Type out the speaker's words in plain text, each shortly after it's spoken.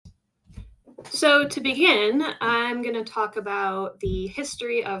So, to begin, I'm going to talk about the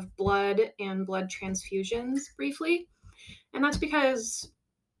history of blood and blood transfusions briefly. And that's because,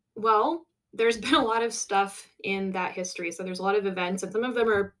 well, there's been a lot of stuff in that history. So, there's a lot of events, and some of them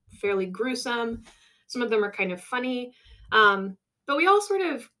are fairly gruesome, some of them are kind of funny. But we all sort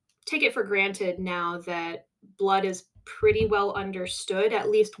of take it for granted now that blood is pretty well understood,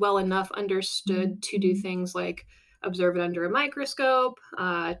 at least well enough understood to do things like observe it under a microscope,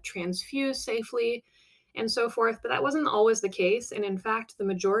 transfuse safely, and so forth. But that wasn't always the case. And in fact, the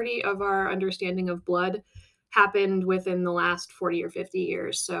majority of our understanding of blood happened within the last 40 or 50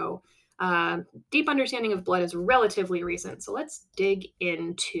 years. So, deep understanding of blood is relatively recent. So, let's dig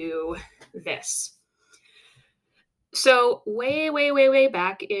into this. So, way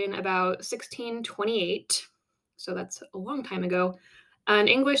back in about 1628, so that's a long time ago, an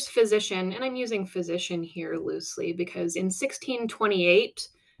English physician, and I'm using physician here loosely because in 1628,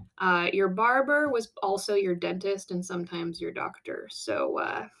 your barber was also your dentist and sometimes your doctor. So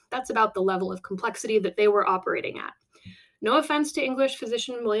that's about the level of complexity that they were operating at. No offense to English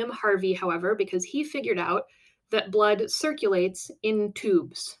physician William Harvey, however, because he figured out that blood circulates in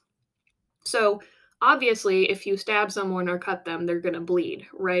tubes. So obviously, if you stab someone or cut them, they're going to bleed,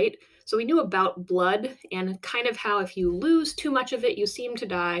 right? So we knew about blood and kind of how if you lose too much of it, you seem to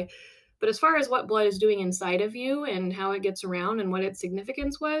die. But as far as what blood is doing inside of you and how it gets around and what its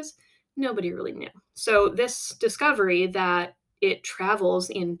significance was, nobody really knew. So this discovery that it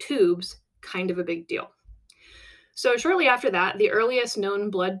travels in tubes, kind of a big deal. So shortly after that, the earliest known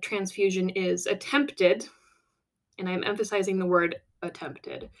blood transfusion is attempted, and I'm emphasizing the word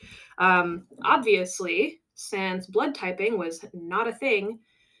attempted. Obviously, since blood typing was not a thing,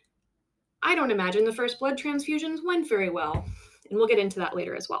 I don't imagine the first blood transfusions went very well. And we'll get into that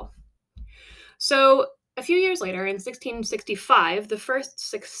later as well. So, a few years later, in 1665, the first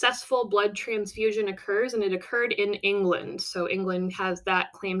successful blood transfusion occurs, and it occurred in England. So, England has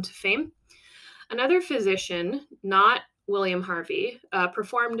that claim to fame. Another physician, not William Harvey,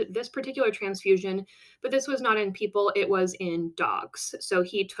 performed this particular transfusion, but this was not in people, it was in dogs. So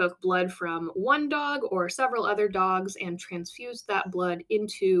he took blood from one dog or several other dogs and transfused that blood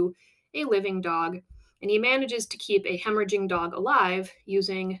into a living dog. And he manages to keep a hemorrhaging dog alive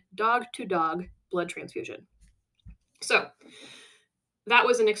using dog to dog blood transfusion. So that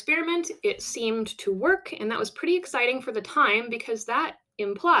was an experiment. It seemed to work, and that was pretty exciting for the time because that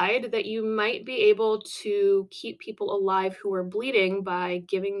implied that you might be able to keep people alive who are bleeding by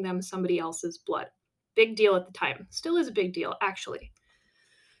giving them somebody else's blood. Big deal at the time. Still is a big deal, actually.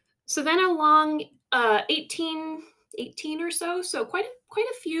 So then along 1818 or so quite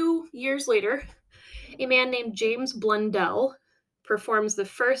a few years later, a man named James Blundell performs the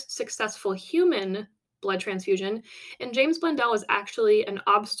first successful human blood transfusion. And James Blundell was actually an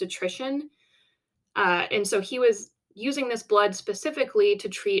obstetrician. And so he was using this blood specifically to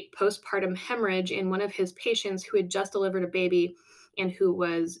treat postpartum hemorrhage in one of his patients who had just delivered a baby and who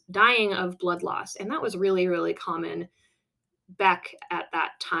was dying of blood loss. And that was really, really common back at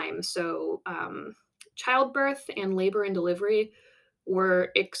that time. So childbirth and labor and delivery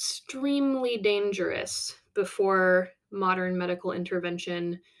were extremely dangerous before modern medical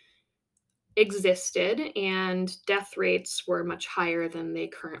intervention existed, and death rates were much higher than they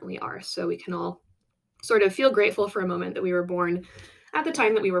currently are. So we can all sort of feel grateful for a moment that we were born at the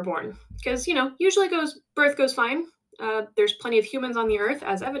time that we were born. Because, usually birth goes fine. There's plenty of humans on the earth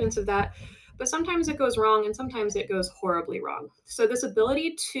as evidence of that. But sometimes it goes wrong and sometimes it goes horribly wrong. So this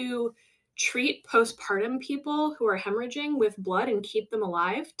ability to treat postpartum people who are hemorrhaging with blood and keep them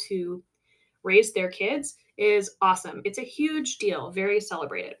alive to raise their kids is awesome. It's a huge deal, very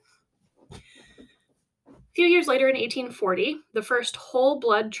celebrated. A few years later in 1840, the first whole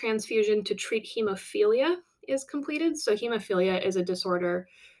blood transfusion to treat hemophilia is completed. So hemophilia is a disorder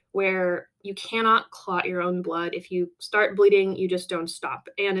where you cannot clot your own blood. If you start bleeding, you just don't stop.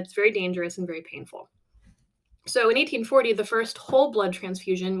 And it's very dangerous and very painful. So in 1840, the first whole blood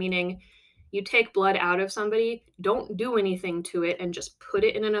transfusion, meaning you take blood out of somebody, don't do anything to it, and just put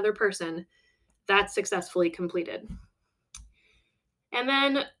it in another person, that's successfully completed. And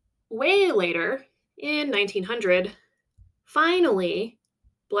then way later, in 1900, finally,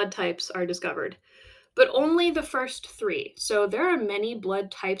 blood types are discovered, but only the first three. So there are many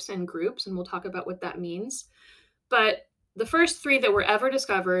blood types and groups, and we'll talk about what that means. But the first three that were ever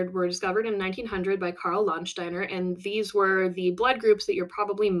discovered were discovered in 1900 by Karl Landsteiner, and these were the blood groups that you're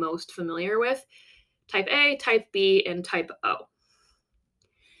probably most familiar with: type A, type B, and type O.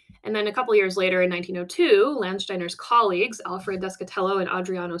 And then a couple years later, in 1902, Landsteiner's colleagues, Alfred Descatello and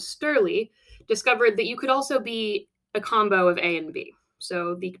Adriano Sturley, discovered that you could also be a combo of A and B.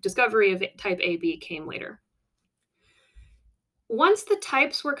 So the discovery of type AB came later. Once the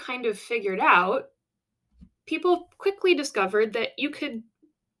types were kind of figured out, people quickly discovered that you could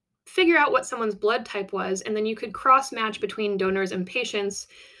figure out what someone's blood type was, and then you could cross match between donors and patients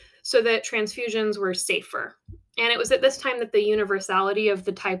so that transfusions were safer. And it was at this time that the universality of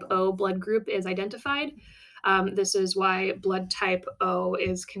the type O blood group is identified. This is why blood type O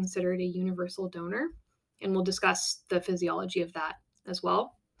is considered a universal donor. And we'll discuss the physiology of that as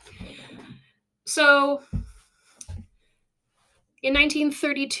well. So in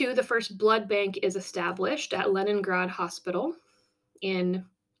 1932, the first blood bank is established at Leningrad Hospital in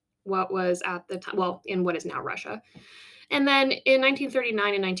what was at the time, well, in what is now Russia. And then in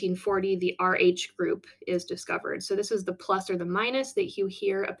 1939 and 1940, the RH group is discovered. So this is the plus or the minus that you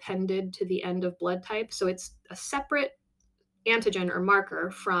hear appended to the end of blood type. So it's a separate antigen or marker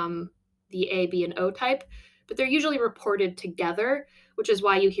from the A, B, and O type, but they're usually reported together, which is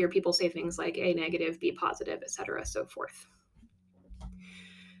why you hear people say things like A negative, B positive, et cetera, so forth.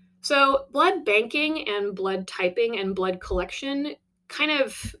 So blood banking and blood typing and blood collection kind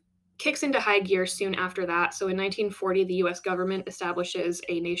of kicks into high gear soon after that. So in 1940, the US government establishes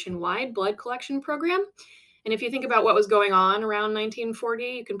a nationwide blood collection program. And if you think about what was going on around 1940,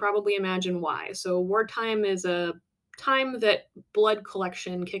 you can probably imagine why. So wartime is a time that blood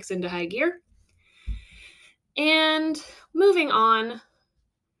collection kicks into high gear. And moving on,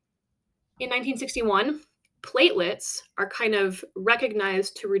 in 1961, platelets are kind of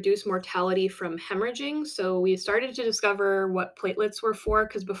recognized to reduce mortality from hemorrhaging. So we started to discover what platelets were for,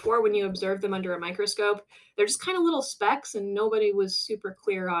 because before, when you observed them under a microscope, they're just kind of little specks, and nobody was super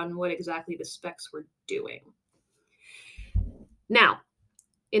clear on what exactly the specks were doing. Now,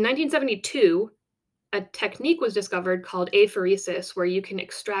 in 1972, a technique was discovered called apheresis, where you can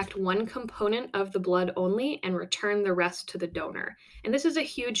extract one component of the blood only and return the rest to the donor. And this is a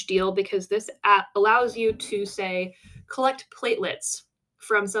huge deal because this allows you to, say, collect platelets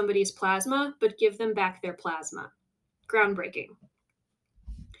from somebody's plasma, but give them back their plasma. Groundbreaking.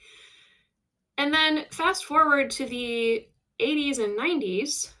 And then fast forward to the 80s and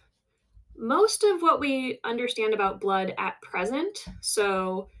 90s, most of what we understand about blood at present,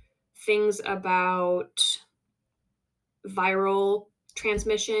 so things about viral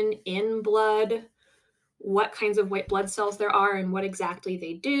transmission in blood, what kinds of white blood cells there are and what exactly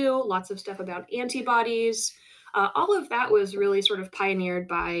they do, lots of stuff about antibodies. All of that was really sort of pioneered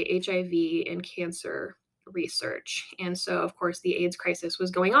by HIV and cancer research. And so, of course, the AIDS crisis was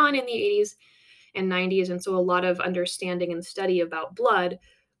going on in the 80s and 90s. And so a lot of understanding and study about blood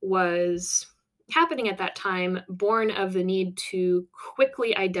was happening at that time, born of the need to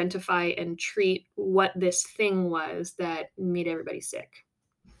quickly identify and treat what this thing was that made everybody sick.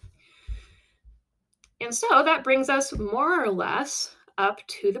 And so that brings us more or less up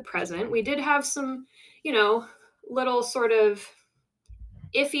to the present. We did have some, little sort of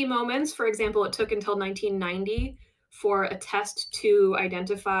iffy moments. For example, it took until 1990 for a test to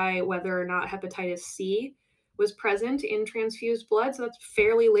identify whether or not hepatitis C was present in transfused blood. So that's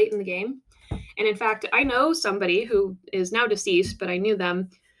fairly late in the game. And in fact, I know somebody who is now deceased, but I knew them,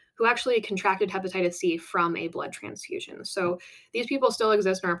 who actually contracted hepatitis C from a blood transfusion. So these people still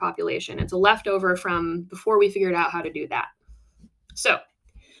exist in our population. It's a leftover from before we figured out how to do that. So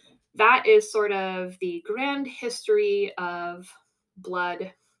that is sort of the grand history of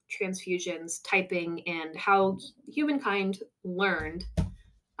blood transfusions, typing, and how humankind learned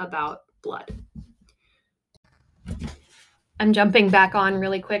about blood. I'm jumping back on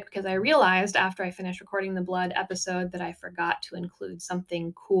really quick because I realized after I finished recording the blood episode that I forgot to include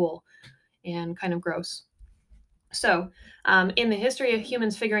something cool and kind of gross. So, in the history of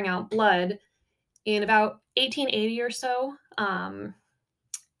humans figuring out blood, in about 1880 or so,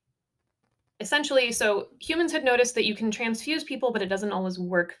 essentially, so humans had noticed that you can transfuse people, but it doesn't always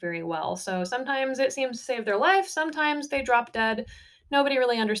work very well. So sometimes it seems to save their life, sometimes they drop dead. Nobody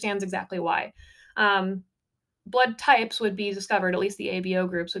really understands exactly why. Blood types would be discovered, at least the ABO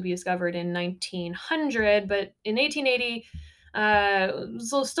groups would be discovered in 1900, but in 1880, it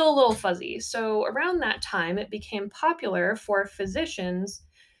was still a little fuzzy. So around that time, it became popular for physicians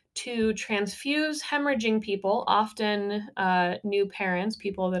to transfuse hemorrhaging people, often new parents,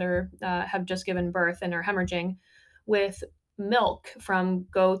 people that are have just given birth and are hemorrhaging, with milk from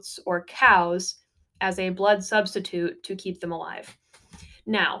goats or cows as a blood substitute to keep them alive.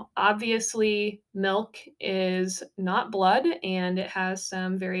 Now, obviously, milk is not blood, and it has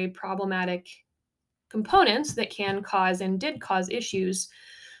some very problematic components that can cause and did cause issues.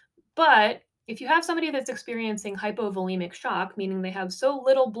 But if you have somebody that's experiencing hypovolemic shock, meaning they have so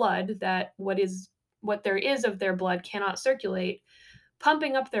little blood that what there is of their blood cannot circulate,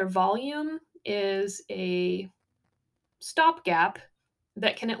 pumping up their volume is a stopgap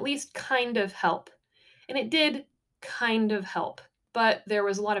that can at least kind of help. And it did kind of help, but there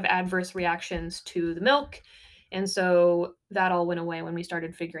was a lot of adverse reactions to the milk. And so that all went away when we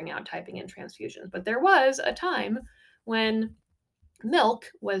started figuring out typing in transfusions. But there was a time when milk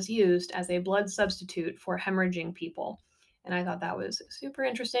was used as a blood substitute for hemorrhaging people. And I thought that was super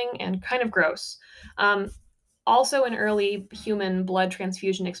interesting and kind of gross. Also, in early human blood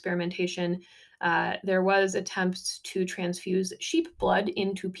transfusion experimentation, there was attempts to transfuse sheep blood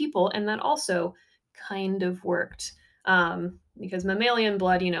into people, and that also kind of worked. Because mammalian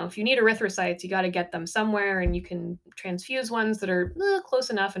blood, if you need erythrocytes, you got to get them somewhere, and you can transfuse ones that are close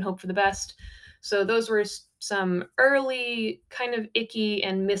enough and hope for the best. So those were some early kind of icky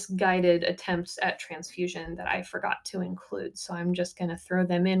and misguided attempts at transfusion that I forgot to include. So I'm just going to throw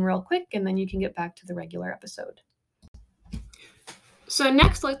them in real quick, and then you can get back to the regular episode. So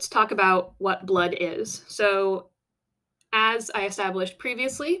next, let's talk about what blood is. So as I established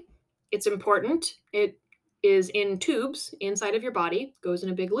previously, it's important. It is in tubes inside of your body, goes in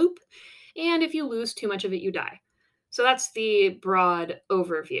a big loop, and if you lose too much of it, you die. So that's the broad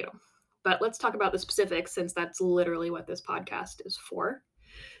overview. But let's talk about the specifics, since that's literally what this podcast is for.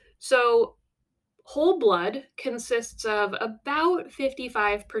 So whole blood consists of about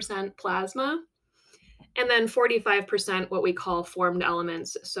 55% plasma, and then 45% what we call formed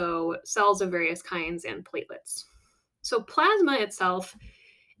elements, so cells of various kinds and platelets. So plasma itself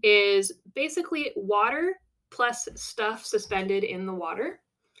is basically water plus stuff suspended in the water.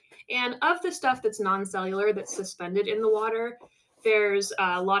 And of the stuff that's non-cellular that's suspended in the water, there's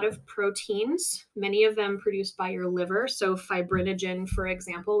a lot of proteins, many of them produced by your liver. So fibrinogen, for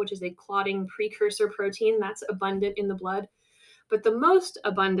example, which is a clotting precursor protein, that's abundant in the blood. But the most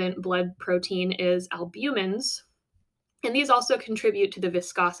abundant blood protein is albumins, and these also contribute to the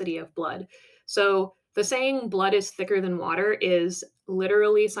viscosity of blood. So the saying blood is thicker than water is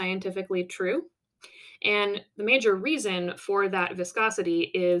literally scientifically true. And the major reason for that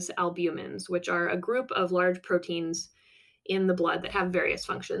viscosity is albumins, which are a group of large proteins in the blood that have various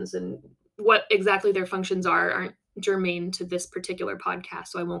functions. And what exactly their functions aren't germane to this particular podcast,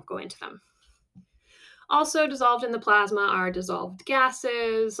 so I won't go into them. Also dissolved in the plasma are dissolved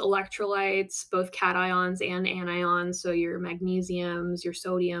gases, electrolytes, both cations and anions, so your magnesiums, your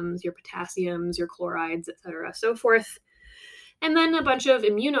sodiums, your potassiums, your chlorides, etc., so forth. And then a bunch of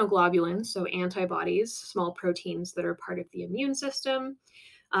immunoglobulins, so antibodies, small proteins that are part of the immune system,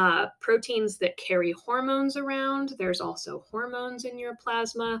 proteins that carry hormones around. There's also hormones in your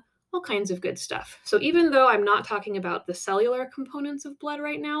plasma, all kinds of good stuff. So even though I'm not talking about the cellular components of blood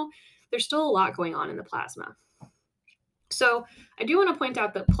right now, there's still a lot going on in the plasma. So I do want to point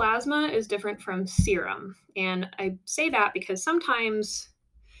out that plasma is different from serum. And I say that because sometimes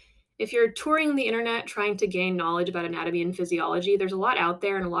if you're touring the internet trying to gain knowledge about anatomy and physiology, there's a lot out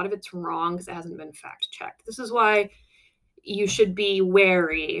there and a lot of it's wrong because it hasn't been fact checked. This is why you should be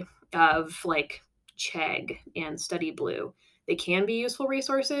wary of like Chegg and Study Blue. They can be useful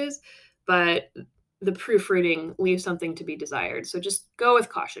resources, but the proofreading leaves something to be desired. So just go with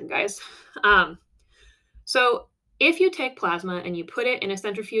caution, guys. So if you take plasma and you put it in a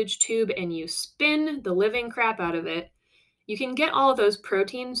centrifuge tube and you spin the living crap out of it, you can get all of those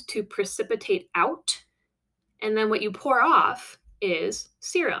proteins to precipitate out. And then what you pour off is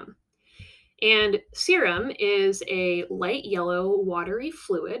serum. And serum is a light yellow watery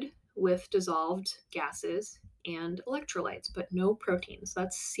fluid with dissolved gases and electrolytes, but no proteins.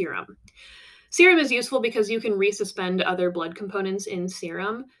 That's serum. Serum is useful because you can resuspend other blood components in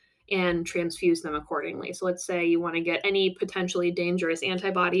serum and transfuse them accordingly. So let's say you want to get any potentially dangerous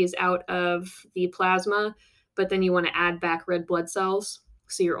antibodies out of the plasma, but then you want to add back red blood cells.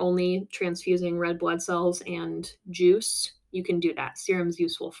 So you're only transfusing red blood cells and juice. You can do that. Serum's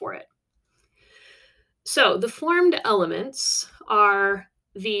useful for it. So the formed elements are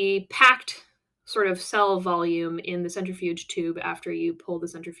the packed sort of cell volume in the centrifuge tube after you pull the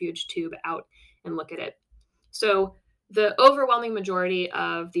centrifuge tube out and look at it. So the overwhelming majority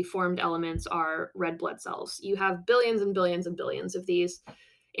of the formed elements are red blood cells. You have billions and billions and billions of these.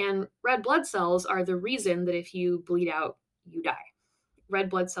 And red blood cells are the reason that if you bleed out, you die. Red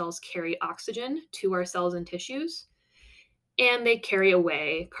blood cells carry oxygen to our cells and tissues, and they carry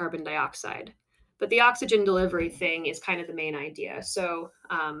away carbon dioxide. But the oxygen delivery thing is kind of the main idea. So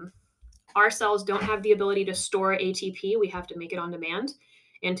our cells don't have the ability to store ATP. We have to make it on demand.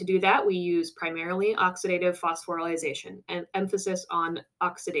 And to do that, we use primarily oxidative phosphorylation, and emphasis on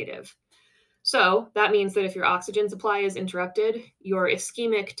oxidative. So that means that if your oxygen supply is interrupted, your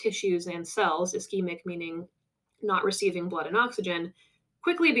ischemic tissues and cells, ischemic meaning not receiving blood and oxygen,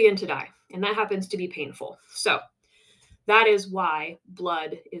 quickly begin to die, and that happens to be painful. So that is why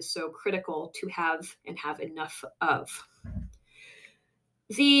blood is so critical to have and have enough of.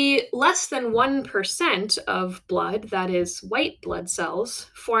 The less than 1% of blood, that is white blood cells,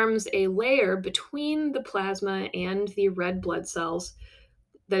 forms a layer between the plasma and the red blood cells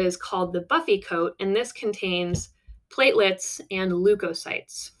that is called the Buffy coat, and this contains platelets and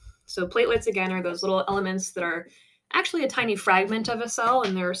leukocytes. So platelets, again, are those little elements that are actually a tiny fragment of a cell,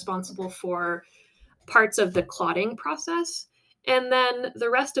 and they're responsible for parts of the clotting process. And then the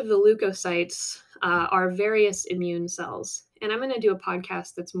rest of the leukocytes are various immune cells. And I'm going to do a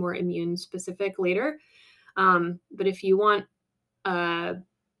podcast that's more immune specific later. But if you want a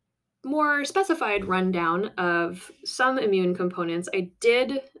more specified rundown of some immune components, I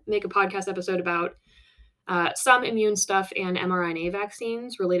did make a podcast episode about some immune stuff and mRNA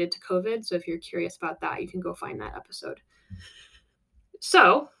vaccines related to COVID. So if you're curious about that, you can go find that episode.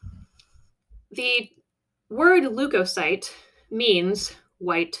 So the word leukocyte means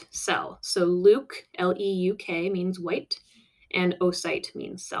white cell. So leuk, L-E-U-K, means white, and oocyte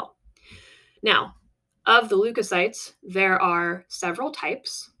means cell. Now, of the leukocytes, there are several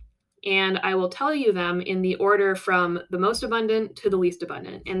types, and I will tell you them in the order from the most abundant to the least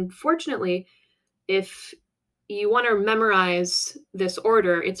abundant. And fortunately, if you want to memorize this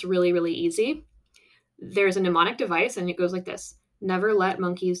order, it's really, really easy. There's a mnemonic device, and it goes like this: never let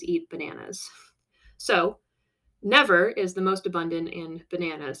monkeys eat bananas. So never is the most abundant, and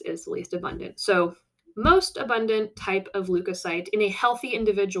bananas is the least abundant. So most abundant type of leukocyte in a healthy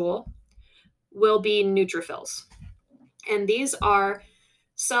individual will be neutrophils. And these are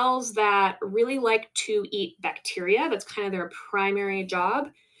cells that really like to eat bacteria. That's kind of their primary job.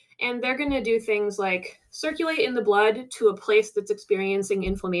 And they're going to do things like circulate in the blood to a place that's experiencing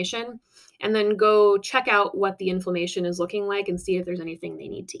inflammation, and then go check out what the inflammation is looking like and see if there's anything they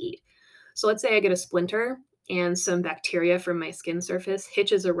need to eat. So let's say I get a splinter and some bacteria from my skin surface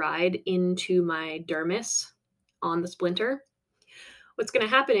hitches a ride into my dermis on the splinter. What's going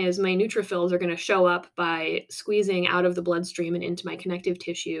to happen is my neutrophils are going to show up by squeezing out of the bloodstream and into my connective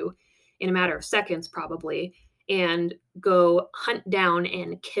tissue in a matter of seconds, probably, and go hunt down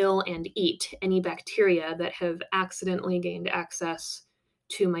and kill and eat any bacteria that have accidentally gained access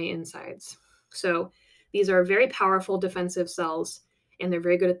to my insides. So these are very powerful defensive cells, and they're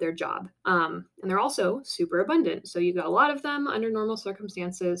very good at their job. And they're also super abundant. So you got a lot of them under normal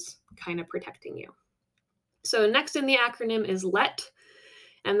circumstances, kind of protecting you. So next in the acronym is LET,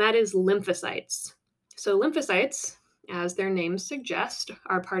 and that is lymphocytes. So lymphocytes, as their names suggest,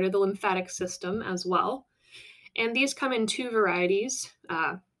 are part of the lymphatic system as well. And these come in two varieties.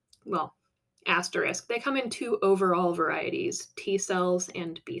 Asterisk, they come in two overall varieties, T cells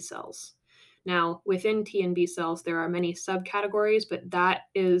and B cells. Now, within T and B cells, there are many subcategories, but that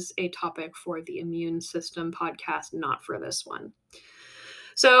is a topic for the immune system podcast, not for this one.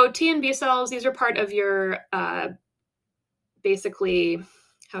 So T and B cells, these are part of your, basically,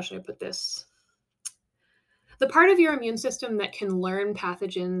 how should I put this? The part of your immune system that can learn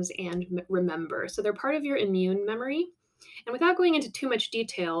pathogens and remember. So they're part of your immune memory. And without going into too much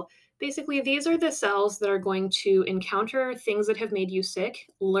detail, basically, these are the cells that are going to encounter things that have made you sick,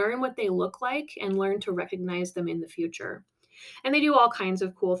 learn what they look like, and learn to recognize them in the future. And they do all kinds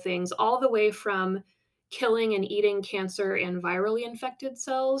of cool things, all the way from killing and eating cancer and virally infected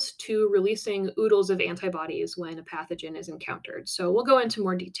cells to releasing oodles of antibodies when a pathogen is encountered. So we'll go into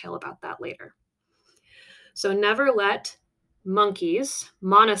more detail about that later. So never let monkeys,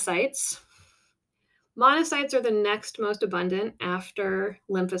 monocytes. Monocytes are the next most abundant after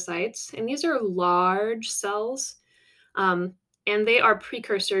lymphocytes, and these are large cells, and they are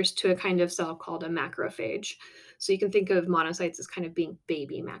precursors to a kind of cell called a macrophage. So you can think of monocytes as kind of being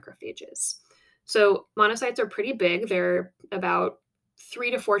baby macrophages. So monocytes are pretty big. They're about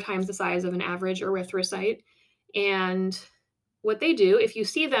 3 to 4 times the size of an average erythrocyte. And what they do, if you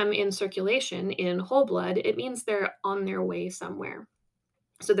see them in circulation in whole blood, it means they're on their way somewhere.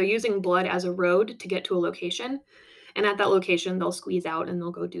 So they're using blood as a road to get to a location. And at that location, they'll squeeze out and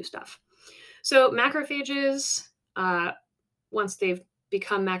they'll go do stuff. So macrophages, once they've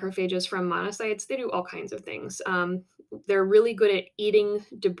become macrophages from monocytes, they do all kinds of things. They're really good at eating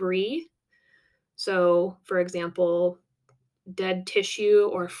debris. So, for example, dead tissue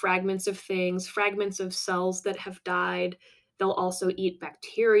or fragments of things, fragments of cells that have died. They'll also eat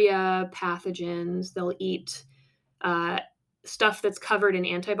bacteria, pathogens. They'll eat stuff that's covered in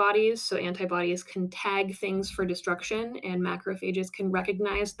antibodies. So antibodies can tag things for destruction, and macrophages can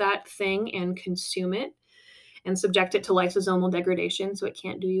recognize that thing and consume it and subject it to lysosomal degradation so it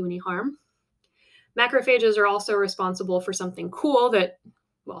can't do you any harm. Macrophages are also responsible for something cool that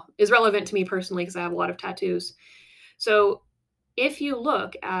is relevant to me personally because I have a lot of tattoos. So if you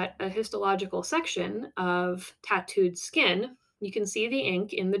look at a histological section of tattooed skin, you can see the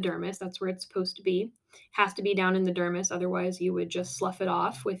ink in the dermis. That's where it's supposed to be. Has to be down in the dermis, otherwise you would just slough it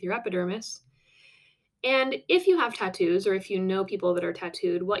off with your epidermis. And if you have tattoos, or if you know people that are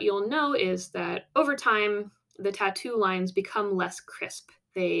tattooed, what you'll know is that over time, the tattoo lines become less crisp.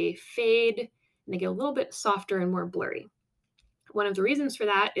 They fade and they get a little bit softer and more blurry. One of the reasons for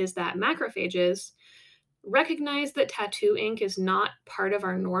that is that macrophages recognize that tattoo ink is not part of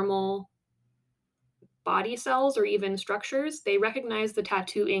our normal body cells or even structures. They recognize the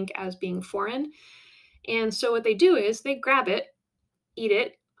tattoo ink as being foreign. And so what they do is they grab it, eat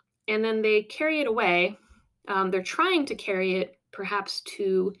it, and then they carry it away. They're trying to carry it perhaps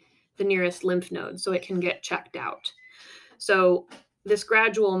to the nearest lymph node so it can get checked out. So this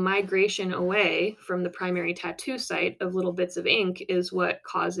gradual migration away from the primary tattoo site of little bits of ink is what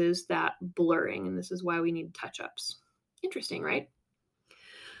causes that blurring, and this is why we need touch-ups. Interesting, right?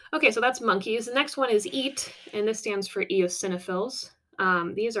 Okay, so that's monkeys. The next one is EAT, and this stands for eosinophils.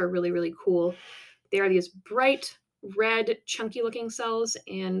 These are really, really cool. They are these bright, red, chunky looking cells,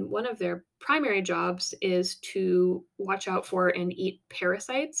 and one of their primary jobs is to watch out for and eat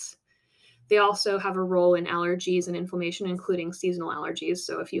parasites. They also have a role in allergies and inflammation, including seasonal allergies.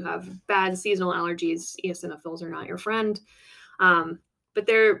 So if you have bad seasonal allergies, eosinophils are not your friend. But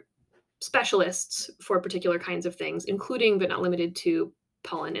they're specialists for particular kinds of things, including but not limited to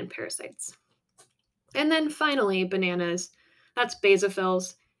pollen and parasites. And then finally, bananas. That's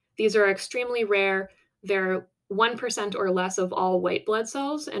basophils. These are extremely rare. They're 1% or less of all white blood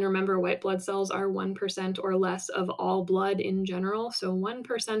cells. And remember, white blood cells are 1% or less of all blood in general. So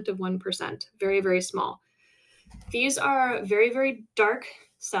 1% of 1%, very, very small. These are very, very dark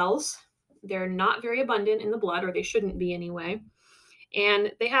cells. They're not very abundant in the blood, or they shouldn't be anyway.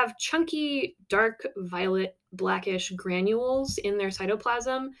 And they have chunky, dark, violet, blackish granules in their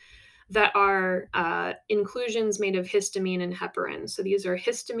cytoplasm that are inclusions made of histamine and heparin. So these are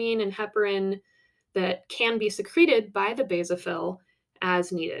histamine and heparin that can be secreted by the basophil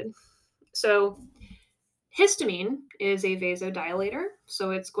as needed. So histamine is a vasodilator,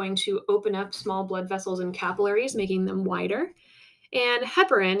 so it's going to open up small blood vessels and capillaries, making them wider. And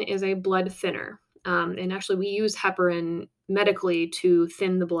heparin is a blood thinner. And actually, we use heparin medically to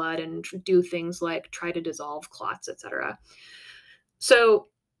thin the blood and do things like try to dissolve clots, etc. So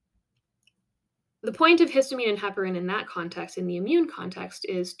the point of histamine and heparin in that context, in the immune context,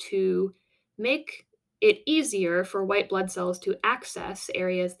 is to make it easier for white blood cells to access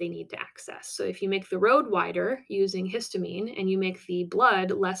areas they need to access. So if you make the road wider using histamine and you make the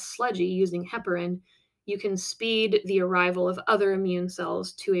blood less sludgy using heparin, you can speed the arrival of other immune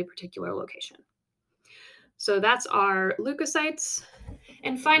cells to a particular location. So that's our leukocytes.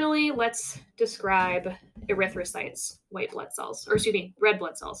 And finally, let's describe erythrocytes, white blood cells, or excuse me, red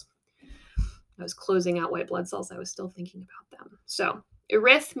blood cells. I was closing out white blood cells. I was still thinking about them. So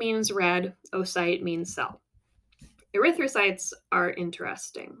eryth means red, oocyte means cell. Erythrocytes are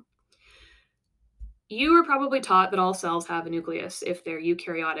interesting. You were probably taught that all cells have a nucleus if they're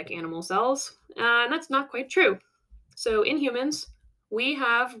eukaryotic animal cells, and that's not quite true. So in humans, we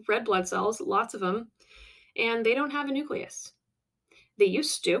have red blood cells, lots of them, and they don't have a nucleus. They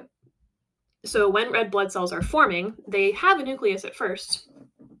used to. So when red blood cells are forming, they have a nucleus at first,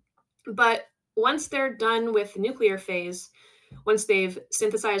 but once they're done with the nuclear phase, once they've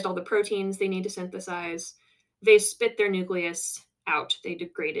synthesized all the proteins they need to synthesize, they spit their nucleus out. They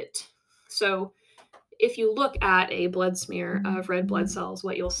degrade it. So if you look at a blood smear of red blood cells,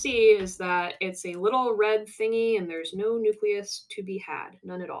 what you'll see is that it's a little red thingy and there's no nucleus to be had,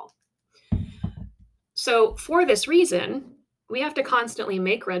 none at all. So for this reason, we have to constantly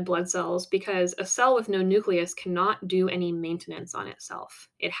make red blood cells because a cell with no nucleus cannot do any maintenance on itself.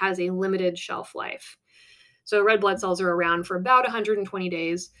 It has a limited shelf life. So red blood cells are around for about 120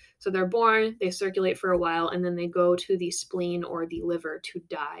 days. So they're born, they circulate for a while, and then they go to the spleen or the liver to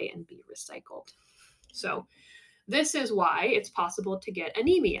die and be recycled. So this is why it's possible to get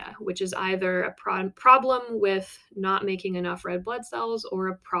anemia, which is either a problem with not making enough red blood cells or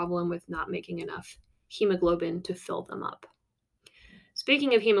a problem with not making enough hemoglobin to fill them up.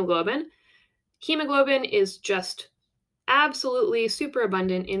 Speaking of hemoglobin is just absolutely super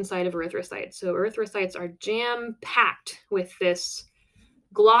abundant inside of erythrocytes. So erythrocytes are jam-packed with this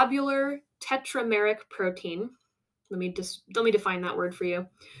globular tetrameric protein. Let me define that word for you.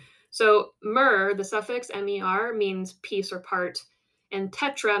 So mer, the suffix mer, means piece or part, and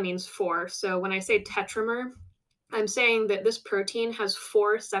tetra means four. So when I say tetramer, I'm saying that this protein has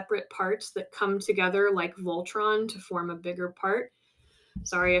four separate parts that come together like Voltron to form a bigger part.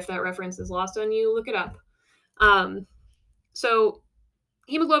 Sorry if that reference is lost on you, look it up. So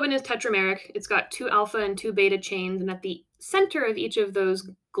hemoglobin is tetrameric. It's got 2 alpha and 2 beta chains, and at the center of each of those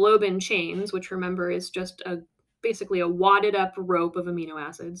globin chains, which remember is just basically a wadded up rope of amino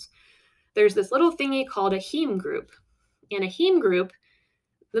acids, there's this little thingy called a heme group. And a heme group,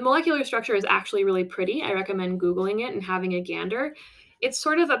 the molecular structure is actually really pretty. I recommend Googling it and having a gander. It's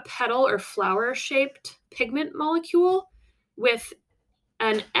sort of a petal or flower shaped pigment molecule with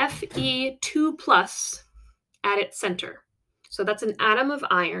an Fe2 plus at its center. So that's an atom of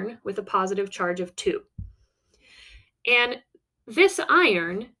iron with a positive charge of 2. And this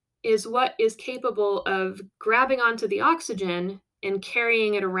iron is what is capable of grabbing onto the oxygen and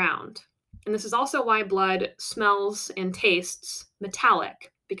carrying it around. And this is also why blood smells and tastes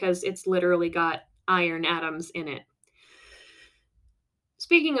metallic, because it's literally got iron atoms in it.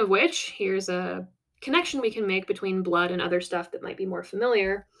 Speaking of which, here's a connection we can make between blood and other stuff that might be more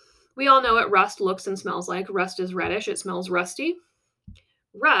familiar. We all know what rust looks and smells like. Rust is reddish, it smells rusty.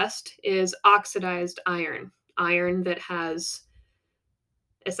 Rust is oxidized iron, iron that has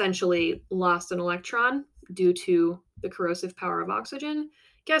essentially lost an electron due to the corrosive power of oxygen.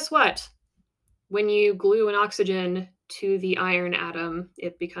 Guess what? When you glue an oxygen to the iron atom,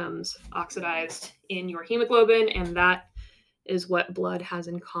 it becomes oxidized in your hemoglobin, and that is what blood has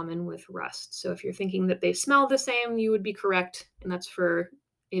in common with rust. So if you're thinking that they smell the same, you would be correct, and that's for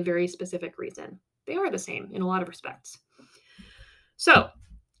a very specific reason. They are the same in a lot of respects. So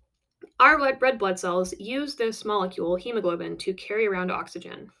our red blood cells use this molecule, hemoglobin, to carry around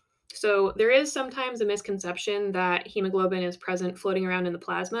oxygen. So there is sometimes a misconception that hemoglobin is present floating around in the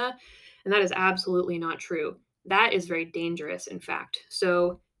plasma, and that is absolutely not true. That is very dangerous, in fact.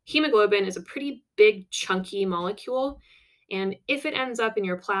 So hemoglobin is a pretty big, chunky molecule, and if it ends up in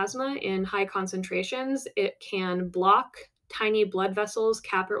your plasma in high concentrations, it can block tiny blood vessels,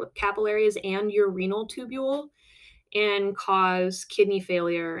 capillaries, and your renal tubule, and cause kidney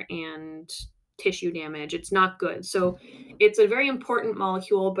failure and tissue damage. It's not good. So it's a very important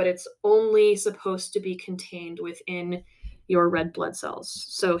molecule, but it's only supposed to be contained within your red blood cells.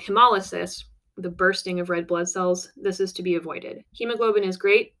 So hemolysis, the bursting of red blood cells, this is to be avoided. Hemoglobin is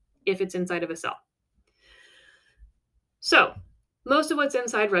great if it's inside of a cell. So most of what's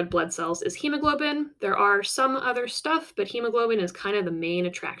inside red blood cells is hemoglobin. There are some other stuff, but hemoglobin is kind of the main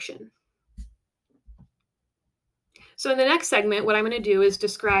attraction. So in the next segment, what I'm going to do is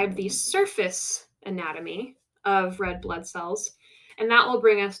describe the surface anatomy of red blood cells, and that will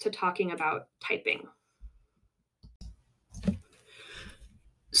bring us to talking about typing.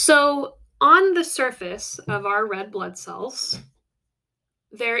 So on the surface of our red blood cells,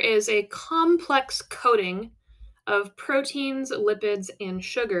 there is a complex coating of proteins, lipids, and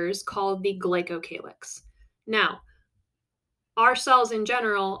sugars called the glycocalyx. Now, our cells in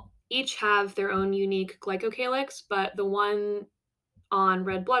general each have their own unique glycocalyx, but the one on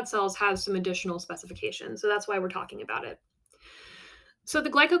red blood cells has some additional specifications. So that's why we're talking about it. So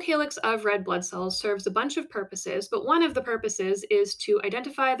the glycocalyx of red blood cells serves a bunch of purposes, but one of the purposes is to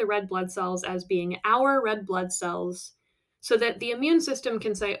identify the red blood cells as being our red blood cells so that the immune system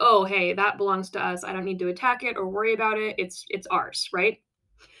can say, oh, hey, that belongs to us. I don't need to attack it or worry about it. It's ours, right?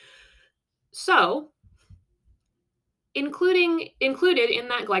 So included in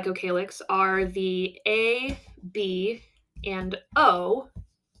that glycocalyx are the A, B, and O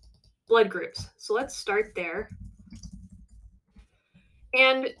blood groups. So let's start there.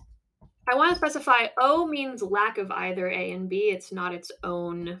 And I want to specify O means lack of either A and B. It's not its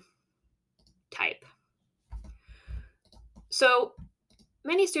own type. So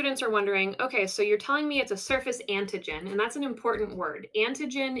many students are wondering, okay, so you're telling me it's a surface antigen, and that's an important word.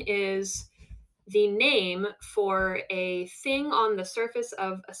 Antigen is the name for a thing on the surface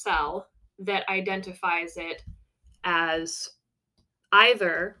of a cell that identifies it as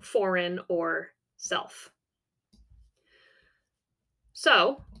either foreign or self.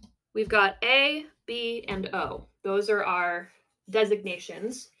 So we've got A, B, and O. Those are our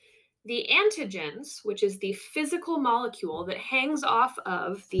designations. The antigens, which is the physical molecule that hangs off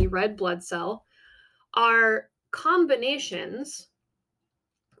of the red blood cell, are combinations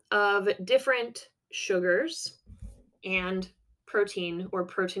of different sugars and protein or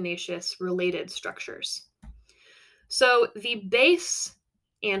proteinaceous related structures. So the base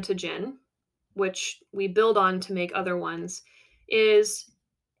antigen, which we build on to make other ones, is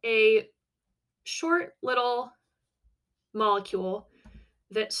a short little molecule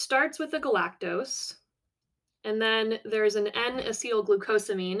that starts with a galactose, and then there's an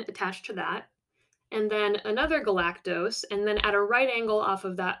N-acetylglucosamine attached to that, and then another galactose, and then at a right angle off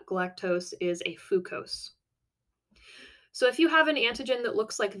of that galactose is a fucose. So if you have an antigen that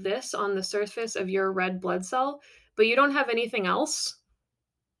looks like this on the surface of your red blood cell, but you don't have anything else,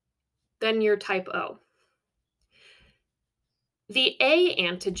 then you're type O. The A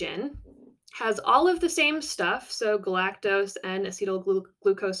antigen has all of the same stuff, so galactose and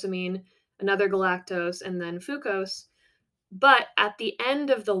acetylglucosamine, another galactose, and then fucose. But at the end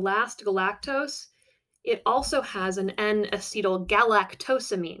of the last galactose, it also has an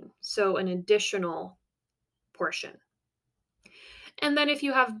N-acetylgalactosamine, so an additional portion. And then if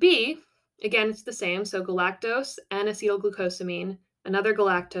you have B, again, it's the same. So galactose and acetylglucosamine, another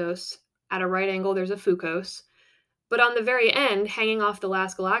galactose. At a right angle, there's a fucose. But on the very end, hanging off the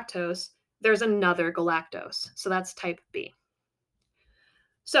last galactose, there's another galactose. So that's type B.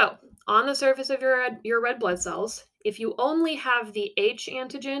 So on the surface of your red blood cells, if you only have the H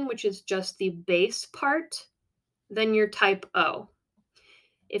antigen, which is just the base part, then you're type O.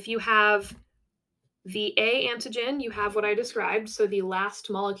 If you have the A antigen, you have what I described. So the last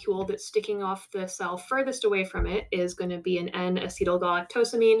molecule that's sticking off the cell furthest away from it is going to be an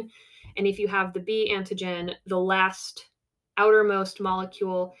N-acetylgalactosamine. And if you have the B antigen, the last outermost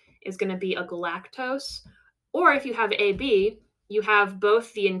molecule is going to be a galactose. Or if you have AB, you have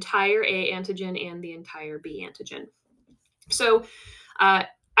both the entire A antigen and the entire B antigen. So I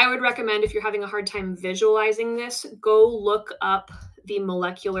would recommend, if you're having a hard time visualizing this, go look up the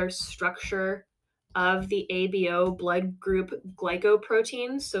molecular structure of the ABO blood group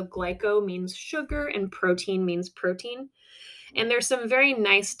glycoproteins. So glyco means sugar and protein means protein. And there's some very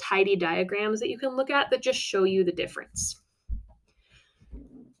nice, tidy diagrams that you can look at that just show you the difference.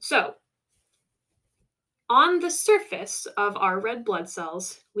 So on the surface of our red blood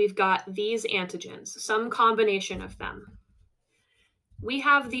cells, we've got these antigens, some combination of them. We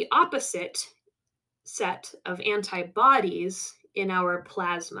have the opposite set of antibodies in our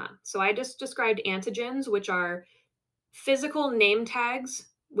plasma. So I just described antigens, which are physical name tags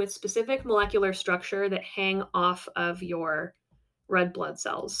with specific molecular structure that hang off of your red blood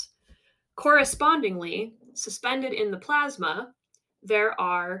cells. Correspondingly, suspended in the plasma, there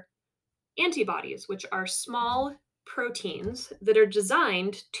are antibodies, which are small proteins that are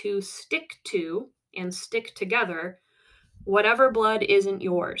designed to stick to and stick together whatever blood isn't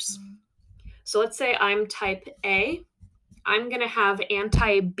yours. So let's say I'm type A. I'm going to have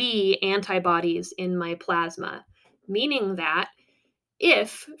anti-B antibodies in my plasma, meaning that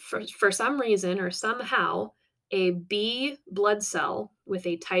if for some reason or somehow a B blood cell with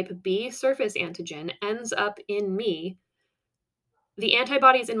a type B surface antigen ends up in me, the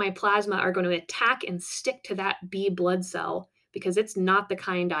antibodies in my plasma are going to attack and stick to that B blood cell because it's not the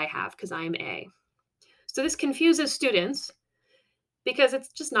kind I have because I'm A. So this confuses students because it's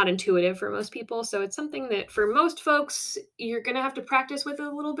just not intuitive for most people. So it's something that for most folks, you're going to have to practice with a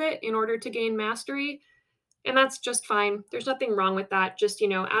little bit in order to gain mastery. And that's just fine. There's nothing wrong with that. Just,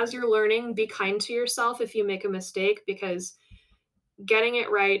 as you're learning, be kind to yourself if you make a mistake, because getting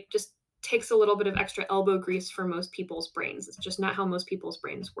it right just takes a little bit of extra elbow grease for most people's brains. It's just not how most people's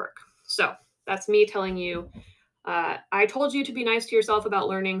brains work. So that's me telling you, I told you to be nice to yourself about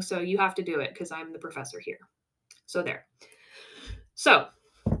learning, so you have to do it because I'm the professor here. So there. So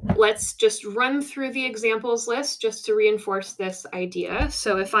let's just run through the examples list just to reinforce this idea.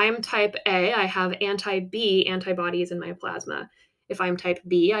 So if I'm type A, I have anti-B antibodies in my plasma. If I'm type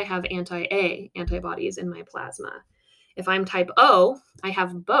B, I have anti-A antibodies in my plasma. If I'm type O, I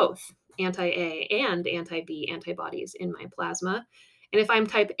have both anti-A and anti-B antibodies in my plasma. And if I'm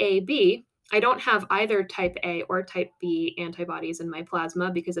type AB, I don't have either type A or type B antibodies in my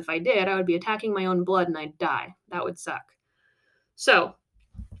plasma, because if I did, I would be attacking my own blood and I'd die. That would suck. So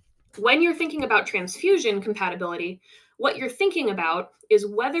when you're thinking about transfusion compatibility, what you're thinking about is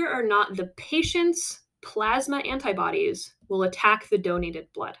whether or not the patient's plasma antibodies will attack the donated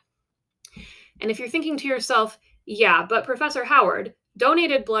blood. And if you're thinking to yourself, yeah, but Professor Howard,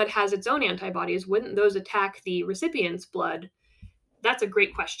 donated blood has its own antibodies. Wouldn't those attack the recipient's blood? That's a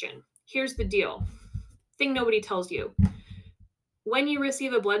great question. Here's the deal. Thing nobody tells you. When you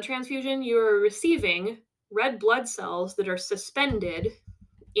receive a blood transfusion, you're receiving red blood cells that are suspended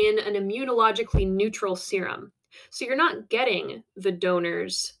in an immunologically neutral serum. So you're not getting the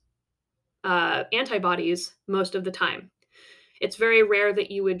donor's antibodies most of the time. It's very rare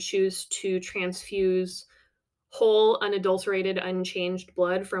that you would choose to transfuse whole, unadulterated, unchanged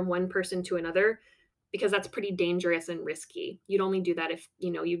blood from one person to another, because that's pretty dangerous and risky. You'd only do that if,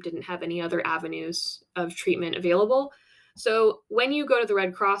 you didn't have any other avenues of treatment available. So when you go to the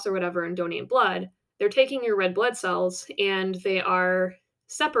Red Cross or whatever and donate blood, they're taking your red blood cells and they are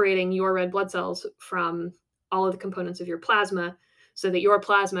separating your red blood cells from all of the components of your plasma so that your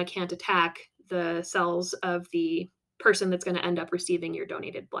plasma can't attack the cells of the person that's going to end up receiving your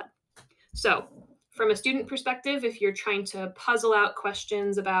donated blood. So from a student perspective, if you're trying to puzzle out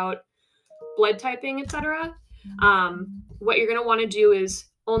questions about blood typing, etc., what you're going to want to do is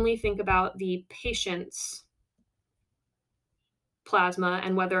only think about the patient's plasma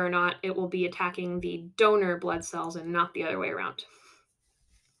and whether or not it will be attacking the donor blood cells and not the other way around.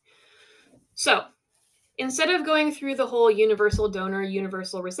 So instead of going through the whole universal donor,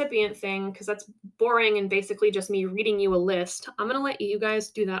 universal recipient thing, because that's boring and basically just me reading you a list, I'm going to let you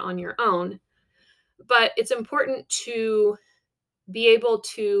guys do that on your own. But it's important to be able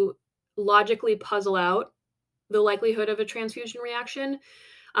to logically puzzle out the likelihood of a transfusion reaction.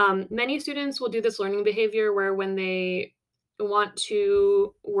 Many students will do this learning behavior where when they want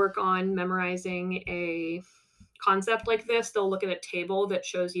to work on memorizing a concept like this, they'll look at a table that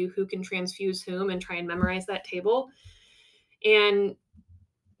shows you who can transfuse whom and try and memorize that table. And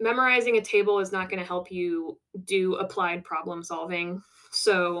memorizing a table is not going to help you do applied problem solving.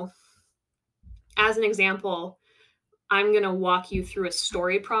 So as an example, I'm going to walk you through a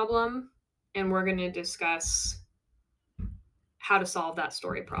story problem, and we're going to discuss how to solve that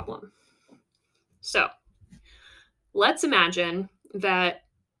story problem. So let's imagine that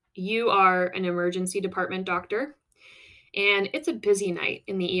you are an emergency department doctor, and it's a busy night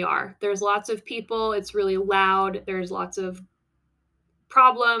in the ER. There's lots of people. It's really loud. There's lots of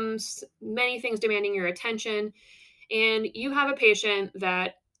problems, many things demanding your attention. And you have a patient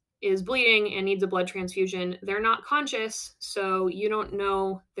that is bleeding and needs a blood transfusion. They're not conscious, so you don't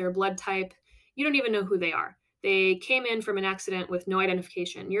know their blood type. You don't even know who they are. They came in from an accident with no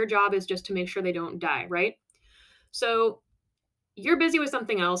identification. Your job is just to make sure they don't die, right? So you're busy with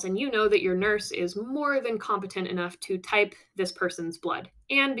something else, and you know that your nurse is more than competent enough to type this person's blood.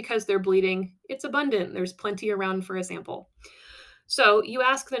 And because they're bleeding, it's abundant. There's plenty around for a sample. So you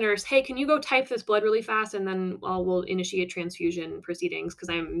ask the nurse, hey, can you go type this blood really fast? And then we'll initiate transfusion proceedings because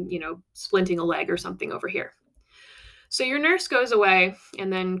I'm, splinting a leg or something over here. So your nurse goes away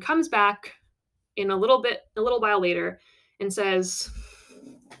and then comes back in a little while later and says,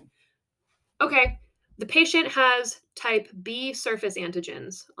 okay, the patient has type B surface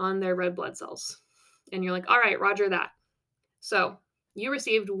antigens on their red blood cells. And you're like, all right, roger that. So you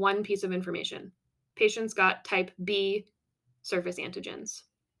received one piece of information. Patient's got type B surface antigens.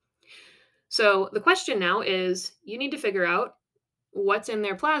 So the question now is you need to figure out what's in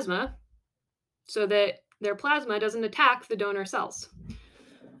their plasma so that their plasma doesn't attack the donor cells.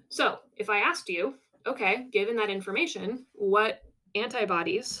 So if I asked you, okay, given that information, what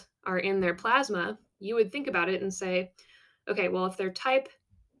antibodies are in their plasma, you would think about it and say, okay, well, if they're type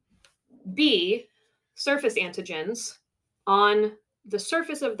B surface antigens on the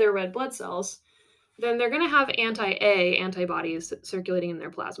surface of their red blood cells, then they're going to have anti-A antibodies circulating in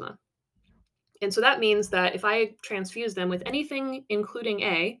their plasma. And so that means that if I transfuse them with anything including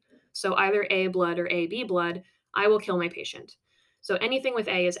A, so either A blood or AB blood, I will kill my patient. So anything with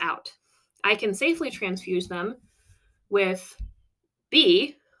A is out. I can safely transfuse them with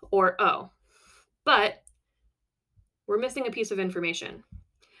B or O, but we're missing a piece of information.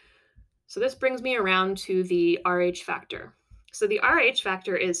 So this brings me around to the RH factor. So the RH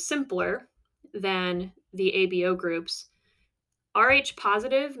factor is simpler than the ABO groups. Rh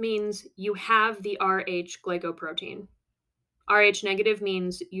positive means you have the Rh glycoprotein. Rh negative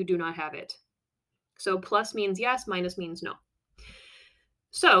means you do not have it. So plus means yes, minus means no.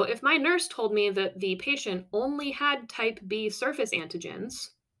 So if my nurse told me that the patient only had type B surface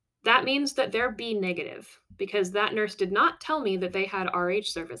antigens, that means that they're B negative because that nurse did not tell me that they had Rh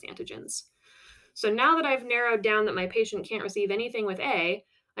surface antigens. So now that I've narrowed down that my patient can't receive anything with A,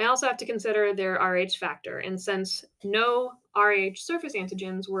 I also have to consider their Rh factor. And since no Rh surface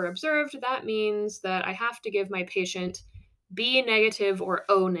antigens were observed, that means that I have to give my patient B negative or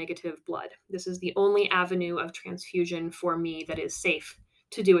O negative blood. This is the only avenue of transfusion for me that is safe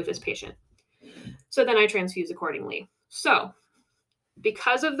to do with this patient. So then I transfuse accordingly. So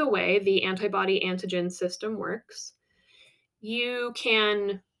because of the way the antibody antigen system works, you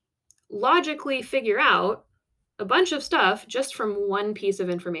can logically figure out a bunch of stuff just from one piece of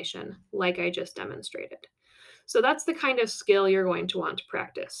information, like I just demonstrated. So that's the kind of skill you're going to want to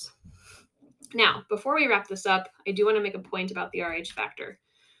practice. Now, before we wrap this up, I do want to make a point about the Rh factor.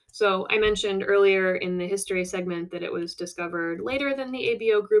 So I mentioned earlier in the history segment that it was discovered later than the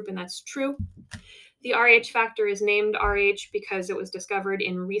ABO group, and that's true. The Rh factor is named Rh because it was discovered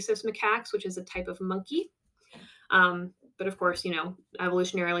in rhesus macaques, which is a type of monkey. But of course,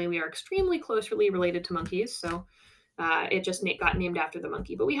 evolutionarily, we are extremely closely related to monkeys, so it just got named after the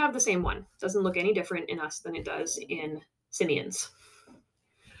monkey. But we have the same one. It doesn't look any different in us than it does in simians.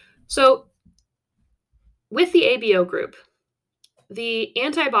 So With the ABO group, the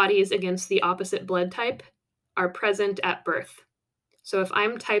antibodies against the opposite blood type are present at birth. So if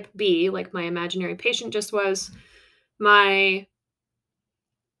I'm type B, like my imaginary patient just was, my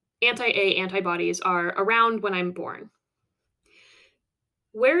anti-A antibodies are around when I'm born.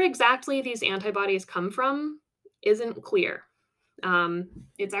 Where exactly these antibodies come from isn't clear.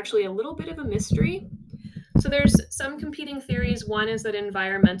 It's actually a little bit of a mystery. So there's some competing theories. One is that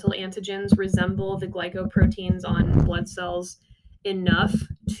environmental antigens resemble the glycoproteins on blood cells enough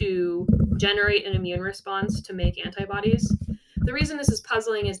to generate an immune response to make antibodies. The reason this is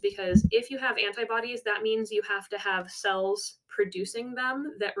puzzling is because if you have antibodies, that means you have to have cells producing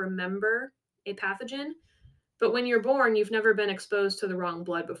them that remember a pathogen. But when you're born, you've never been exposed to the wrong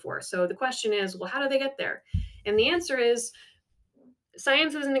blood before. So the question is, well, how do they get there? And the answer is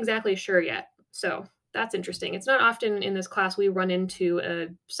science isn't exactly sure yet. So that's interesting. It's not often in this class we run into a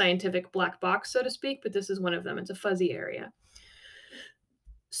scientific black box, so to speak, but this is one of them. It's a fuzzy area.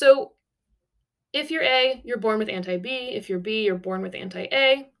 So if you're A, you're born with anti-B. If you're B, you're born with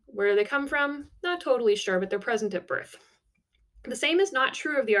anti-A. Where do they come from? Not totally sure, but they're present at birth. The same is not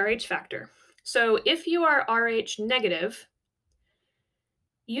true of the Rh factor. So if you are Rh negative,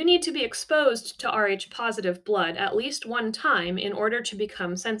 you need to be exposed to Rh positive blood at least one time in order to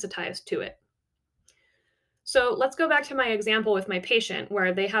become sensitized to it. So let's go back to my example with my patient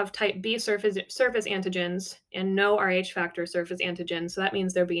where they have type B surface antigens and no Rh factor surface antigens. So that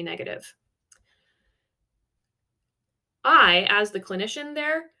means they're B negative. I, as the clinician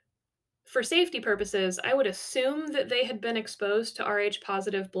there, for safety purposes, I would assume that they had been exposed to Rh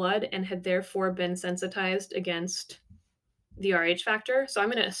positive blood and had therefore been sensitized against the Rh factor. So I'm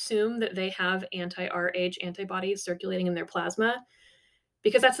going to assume that they have anti-Rh antibodies circulating in their plasma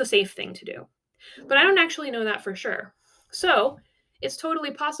because that's the safe thing to do. But I don't actually know that for sure. So it's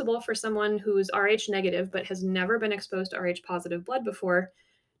totally possible for someone who's Rh negative but has never been exposed to Rh positive blood before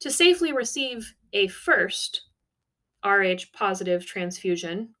to safely receive a first Rh positive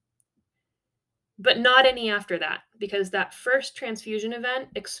transfusion, but not any after that, because that first transfusion event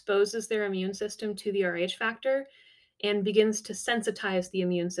exposes their immune system to the Rh factor and begins to sensitize the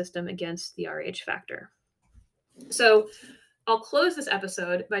immune system against the Rh factor. So I'll close this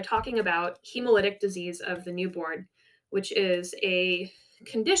episode by talking about hemolytic disease of the newborn, which is a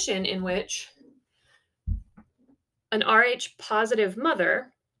condition in which an Rh positive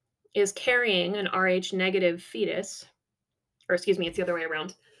mother is carrying an Rh negative fetus, or excuse me, it's the other way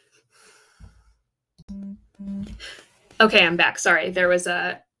around. Okay, I'm back. Sorry, there was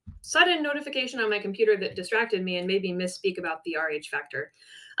a sudden notification on my computer that distracted me and made me misspeak about the Rh factor.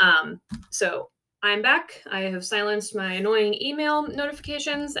 So I'm back. I have silenced my annoying email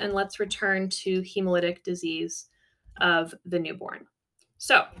notifications, and let's return to hemolytic disease of the newborn.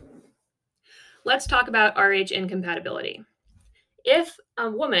 So let's talk about Rh incompatibility. If a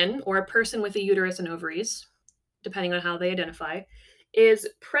woman or a person with a uterus and ovaries, depending on how they identify, is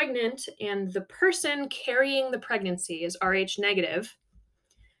pregnant and the person carrying the pregnancy is Rh negative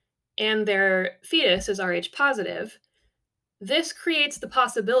and their fetus is Rh positive, this creates the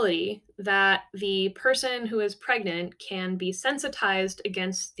possibility that the person who is pregnant can be sensitized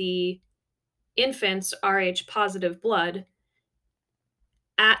against the infant's Rh positive blood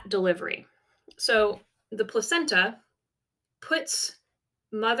at delivery. So the placenta puts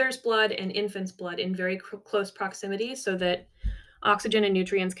mother's blood and infant's blood in very close proximity so that oxygen and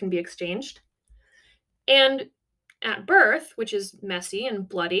nutrients can be exchanged. And at birth, which is messy and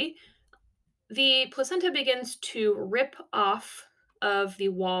bloody, the placenta begins to rip off of the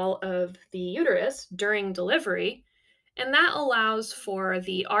wall of the uterus during delivery, and that allows for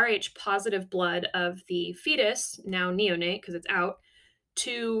the Rh positive blood of the fetus, now neonate because it's out,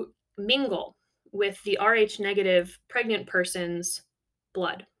 to mingle with the Rh negative pregnant person's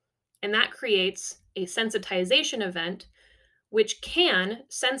blood. And that creates a sensitization event which can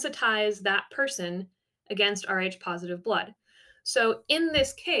sensitize that person against Rh positive blood. So in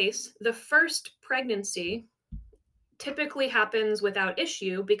this case, the first pregnancy typically happens without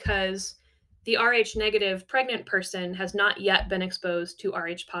issue because the Rh negative pregnant person has not yet been exposed to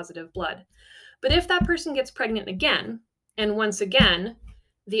Rh positive blood. But if that person gets pregnant again, and once again,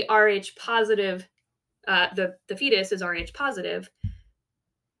 the Rh positive, the fetus is Rh positive,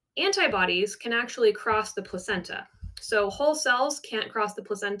 antibodies can actually cross the placenta. So whole cells can't cross the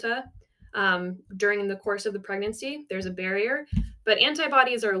placenta during the course of the pregnancy. There's a barrier, but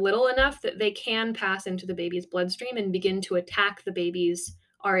antibodies are little enough that they can pass into the baby's bloodstream and begin to attack the baby's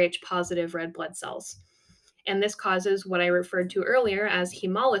Rh positive red blood cells. And this causes what I referred to earlier as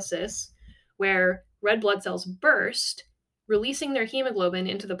hemolysis, where red blood cells burst, releasing their hemoglobin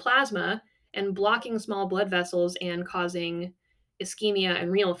into the plasma and blocking small blood vessels and causing ischemia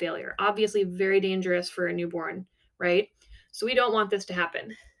and renal failure. Obviously, very dangerous for a newborn, right? So we don't want this to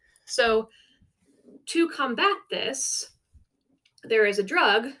happen. So to combat this, there is a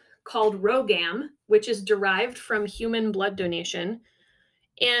drug called RhoGAM, which is derived from human blood donation.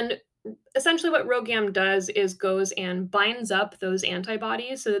 And essentially what RhoGAM does is goes and binds up those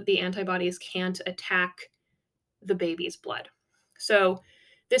antibodies so that the antibodies can't attack the baby's blood. So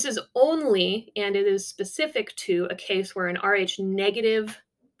this is only, and it is specific to, a case where an Rh negative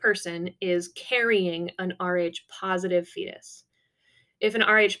person is carrying an Rh positive fetus. If an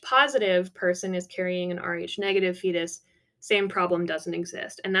Rh positive person is carrying an Rh negative fetus, same problem doesn't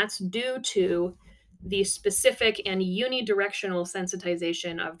exist. And that's due to the specific and unidirectional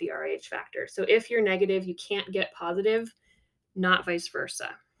sensitization of the Rh factor. So if you're negative, you can't get positive, not vice versa.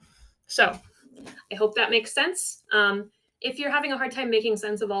 So I hope that makes sense. If you're having a hard time making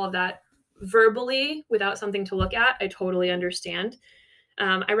sense of all of that verbally without something to look at, I totally understand.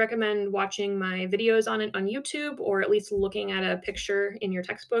 I recommend watching my videos on it on YouTube, or at least looking at a picture in your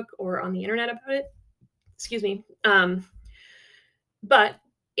textbook or on the internet about it. Excuse me. But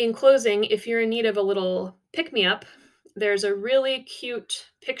in closing, if you're in need of a little pick-me-up, there's a really cute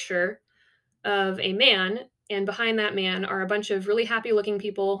picture of a man, and behind that man are a bunch of really happy-looking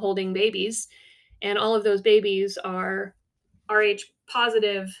people holding babies, and all of those babies are Rh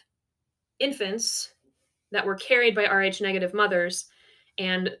positive infants that were carried by Rh negative mothers,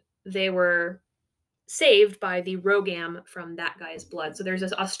 and they were saved by the RhoGAM from that guy's blood. So there's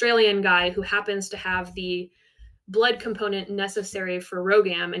this Australian guy who happens to have the blood component necessary for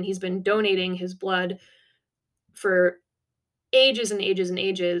RhoGAM, and he's been donating his blood for ages and ages and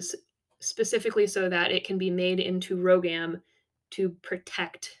ages, specifically so that it can be made into RhoGAM to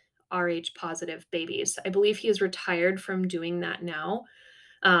protect Rh positive babies. I believe he is retired from doing that now.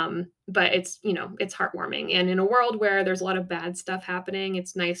 But it's, it's heartwarming. And in a world where there's a lot of bad stuff happening,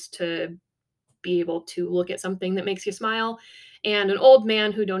 it's nice to be able to look at something that makes you smile. And an old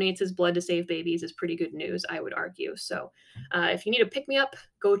man who donates his blood to save babies is pretty good news, I would argue. So if you need a pick-me-up,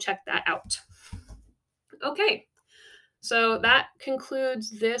 go check that out. Okay, so that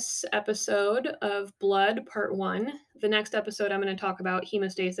concludes this episode of Blood Part 1. The next episode, I'm going to talk about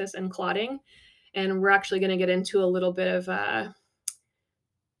hemostasis and clotting. And we're actually going to get into a little bit of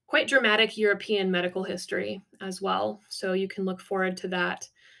quite dramatic European medical history as well. So you can look forward to that.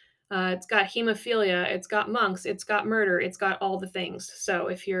 It's got hemophilia, it's got monks, it's got murder, it's got all the things. So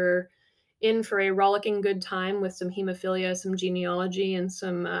if you're in for a rollicking good time with some hemophilia, some genealogy, and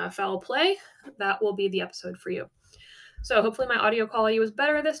some foul play, that will be the episode for you. So hopefully my audio quality was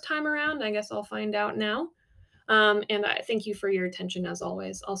better this time around. I guess I'll find out now. And I thank you for your attention as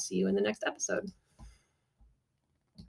always. I'll see you in the next episode.